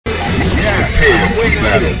for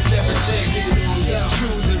battle.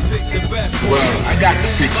 Well, I got the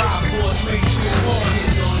picture.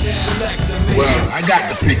 Well, I got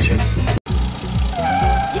the picture.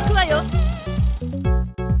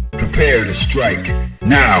 Prepare to strike.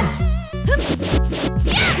 Now.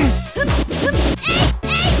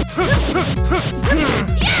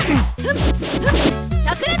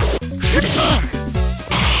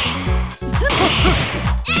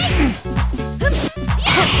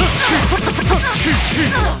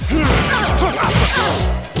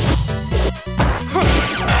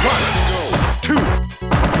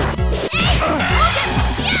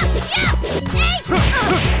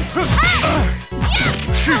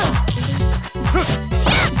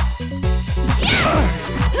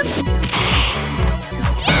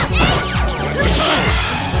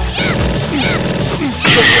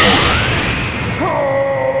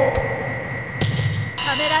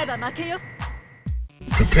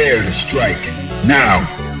 Prepare to strike. Now.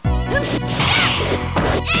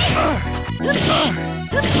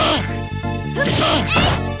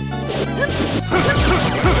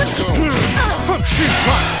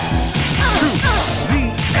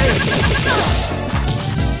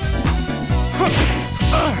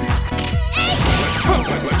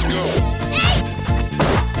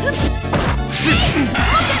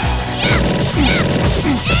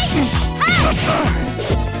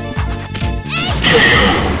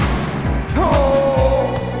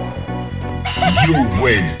 You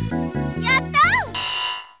win.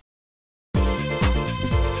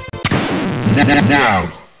 Now,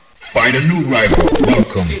 find a new rival.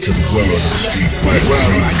 Welcome to the world of the street fight. Well,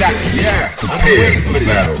 I got you. Yeah, prepare for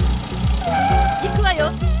battle.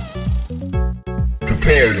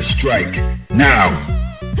 Prepare to strike. Now.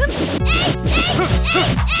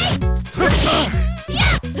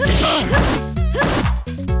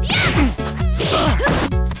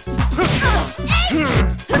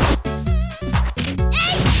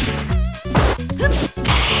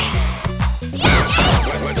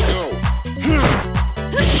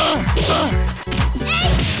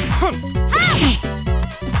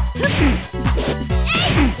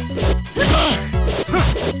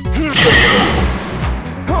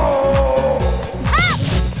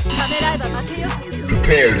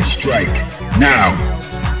 Prepare to strike. Now.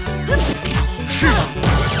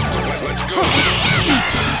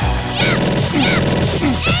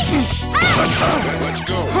 Let's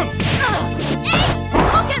go.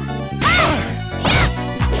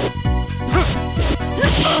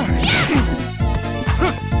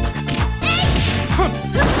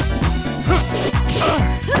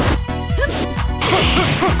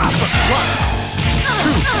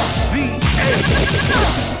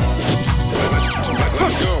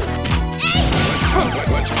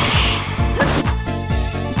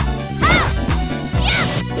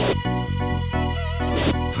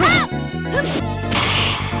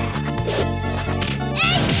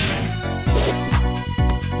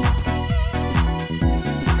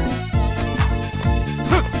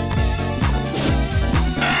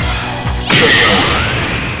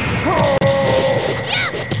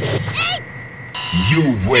 You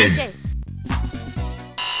win.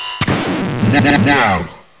 Now,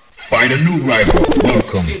 find a new rival.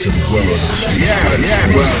 Welcome to the world of the street.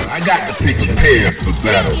 Yeah. Well, I got the picture. Prepare for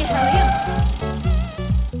battle.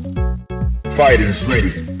 Fighters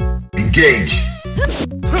ready. Engage. Let's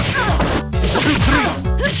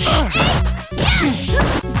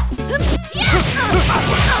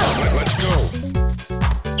go.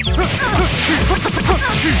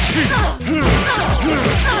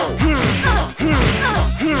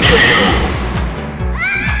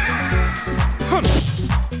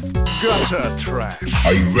 Gutter trash.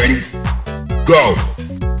 Are you ready? Go.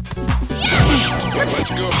 Let's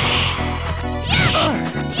go.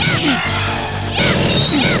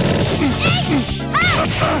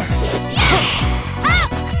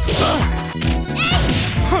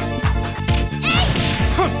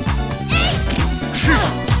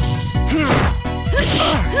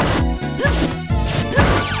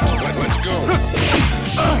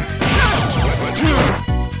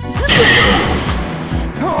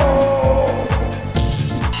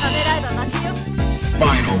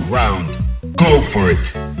 Final round. Go for it.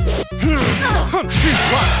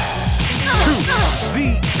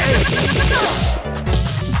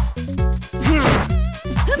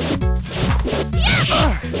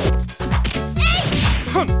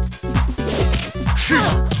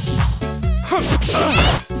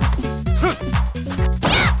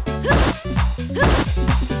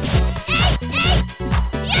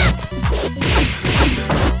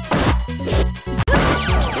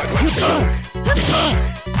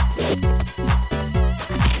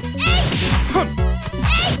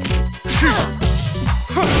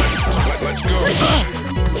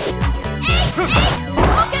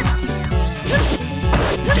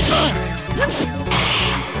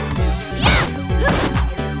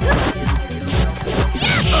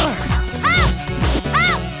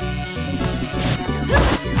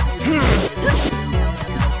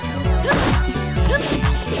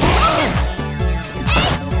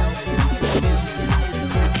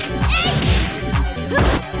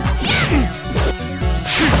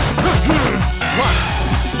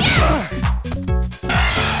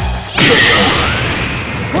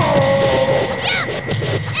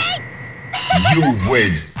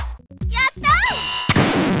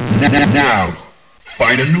 Now,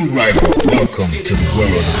 find a new rival. Welcome to the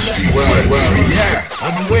world of the street. Well, yeah,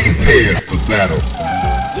 I've been waiting. Prepare for battle.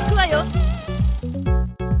 行くわよ。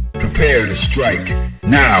 Prepare to strike.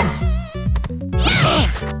 Now.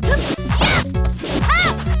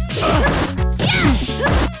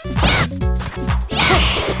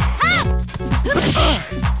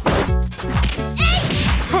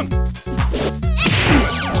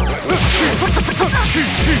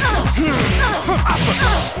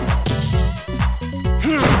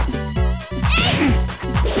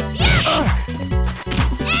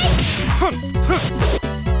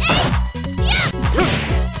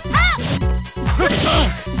 Let's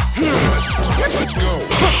go. Let's go.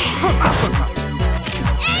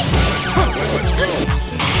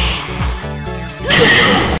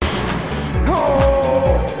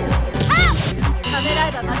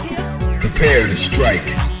 Prepare to strike.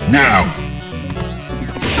 Now.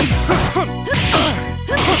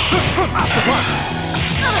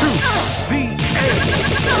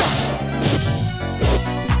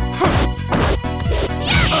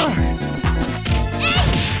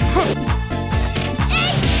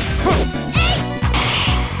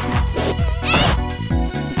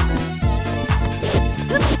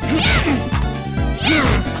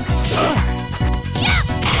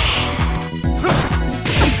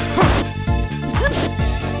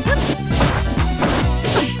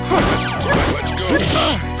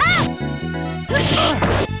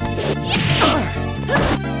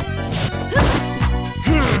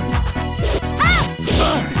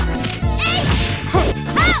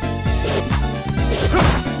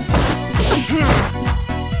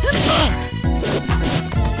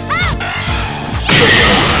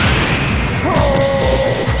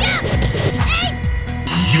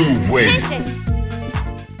 You win.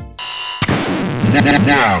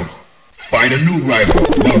 Now, find a new rival.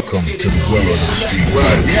 Welcome to the world of the street.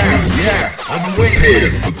 Well, yeah, I've been waiting. Prepare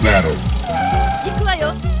for battle. 行くわ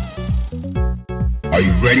よ。 Are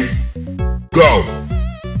you ready? Go!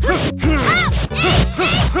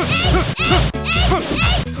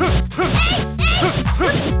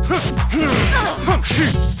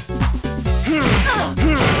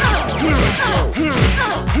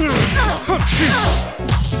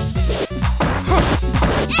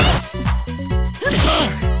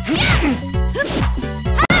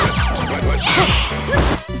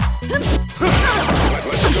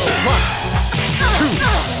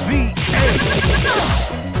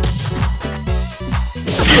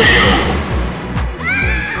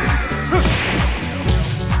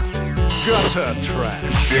 Gutter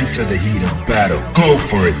trash. Into the heat of battle. Go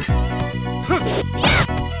for it!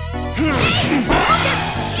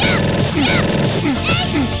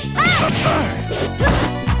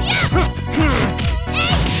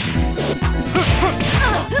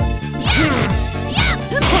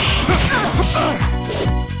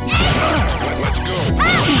 Let's go.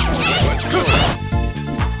 Let's go.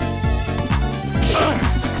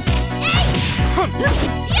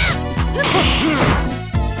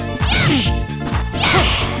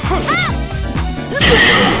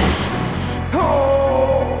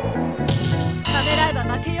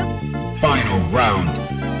 Final round.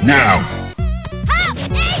 Now.